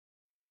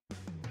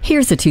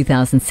Here's a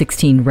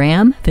 2016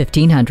 Ram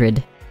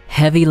 1500.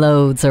 Heavy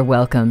loads are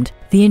welcomed,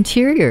 the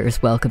interior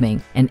is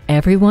welcoming, and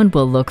everyone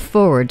will look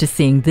forward to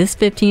seeing this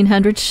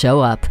 1500 show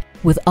up.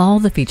 With all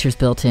the features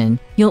built in,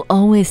 you'll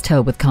always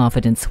tow with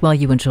confidence while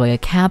you enjoy a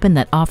cabin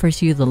that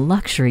offers you the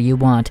luxury you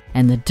want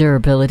and the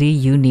durability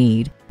you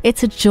need.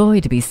 It's a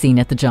joy to be seen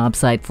at the job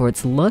site for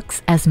its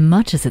looks as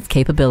much as its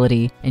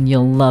capability, and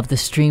you'll love the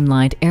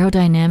streamlined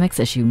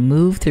aerodynamics as you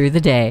move through the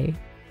day.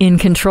 In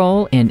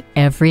control in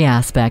every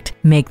aspect,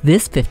 make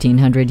this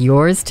 1500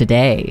 yours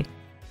today.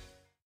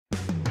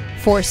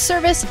 For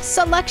service,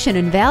 selection,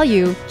 and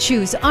value,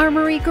 choose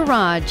Armory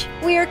Garage.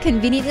 We are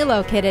conveniently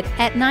located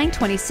at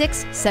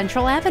 926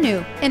 Central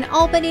Avenue in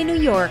Albany, New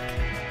York.